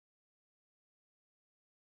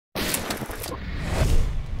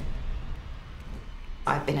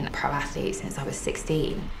I've been a pro athlete since I was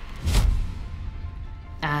 16.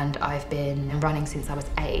 And I've been running since I was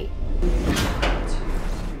 8.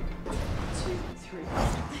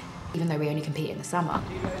 Even though we only compete in the summer,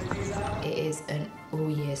 it is an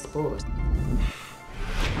all-year sport.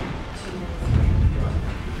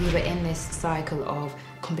 We were in this cycle of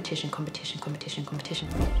competition, competition, competition, competition.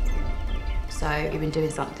 So you've been doing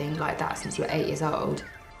something like that since you were 8 years old.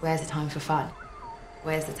 Where's the time for fun?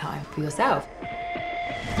 Where's the time for yourself?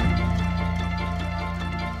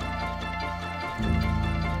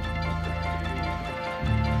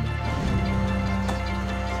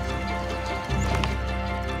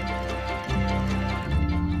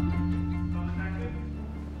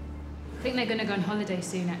 I think they're going to go on holiday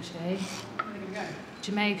soon, actually. Where are they going to go?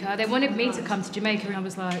 Jamaica. They wanted me to come to Jamaica, and I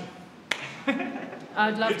was like,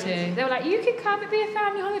 I'd love to. They were like, you can come, it'd be a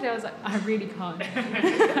family holiday. I was like, I really can't.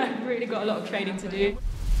 I've really got a lot of training to do.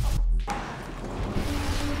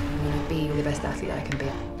 I'm going to be the best athlete I can be.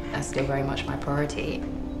 That's still very much my priority.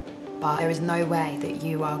 But there is no way that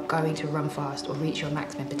you are going to run fast or reach your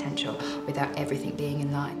maximum potential without everything being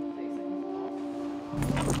in line.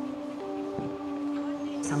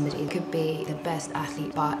 Somebody could be the best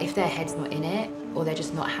athlete, but if their head's not in it, or they're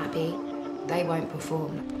just not happy, they won't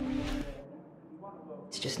perform.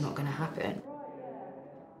 It's just not going to happen.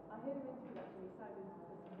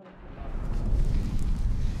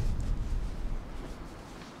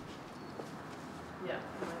 Yeah,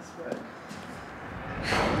 nice work.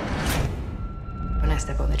 When I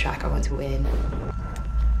step on the track, I want to win.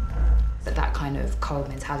 But that kind of cold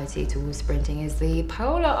mentality towards sprinting is the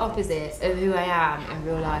polar opposite of who I am in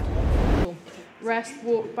real life. Rest,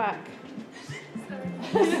 walk back.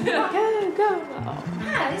 Go.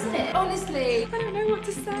 Yeah, isn't it? Honestly, I don't know what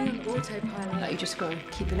to say. Autopilot. Like, you just got to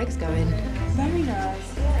keep your legs going. Very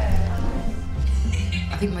nice, yeah.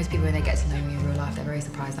 I think most people, when they get to know me in real life, they're very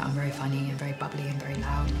surprised that I'm very funny and very bubbly and very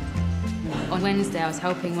loud. On Wednesday, I was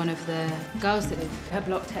helping one of the girls that did her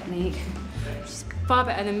block technique. She's far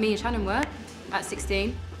better than me at Shannon work at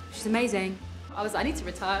 16. She's amazing. I was like, I need to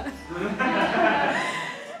retire.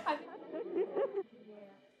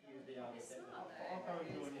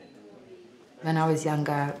 When I was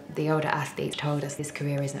younger, the older athletes told us this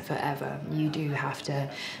career isn't forever. You do have to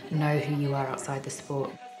know who you are outside the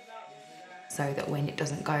sport, so that when it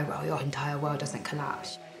doesn't go well, your entire world doesn't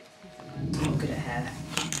collapse. I'm good at hair,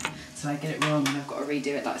 so I get it wrong and I've got to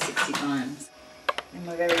redo it like 60 times. In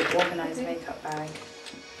my very organised makeup bag.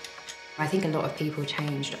 I think a lot of people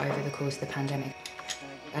changed over the course of the pandemic.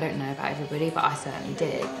 I don't know about everybody, but I certainly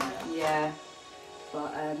did. Yeah,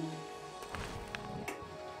 but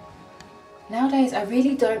Nowadays, I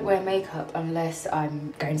really don't wear makeup unless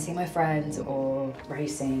I'm going to see my friends or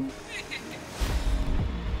racing.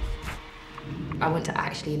 I want to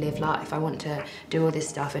actually live life. I want to do all this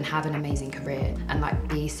stuff and have an amazing career and like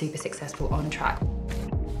be super successful on track,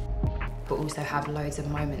 but also have loads of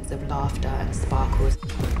moments of laughter and sparkles.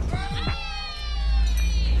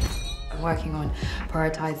 I'm working on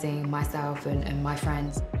prioritising myself and my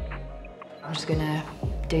friends. I'm just gonna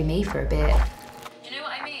do me for a bit. You know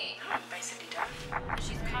what I mean? Basically done.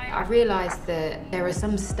 I realised that there are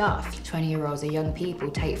some stuff 20-year-olds or young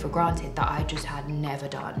people take for granted that I just had never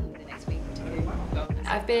done.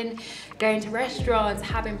 I've been going to restaurants,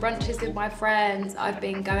 having brunches with my friends, I've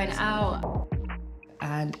been going out,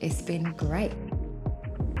 and it's been great.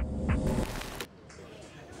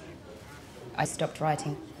 I stopped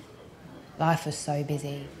writing. Life was so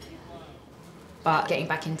busy, but getting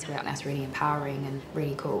back into it, that's really empowering and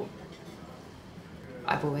really cool.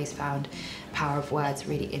 I've always found the power of words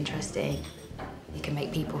really interesting. You can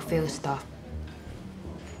make people feel stuff.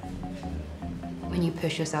 When you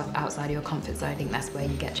push yourself outside of your comfort zone, I think that's where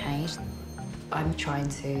you get changed. I'm trying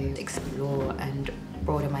to explore and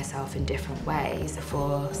broaden myself in different ways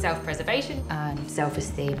for self-preservation and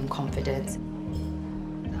self-esteem and confidence.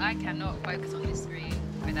 I cannot focus on this screen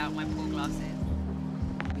without my poor glasses.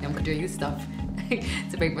 I'm doing stuff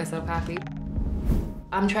to make myself happy.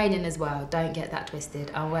 I'm training as well, don't get that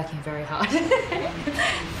twisted. I'm working very hard.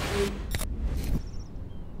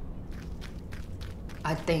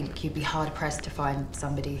 I think you'd be hard-pressed to find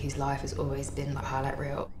somebody whose life has always been like highlight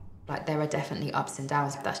reel. Like, there are definitely ups and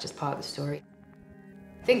downs, but that's just part of the story.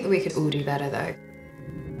 I think that we could all do better though.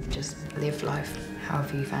 Just live life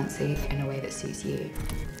however you fancy in a way that suits you.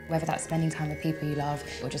 Whether that's spending time with people you love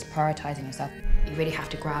or just prioritising yourself, you really have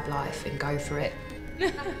to grab life and go for it.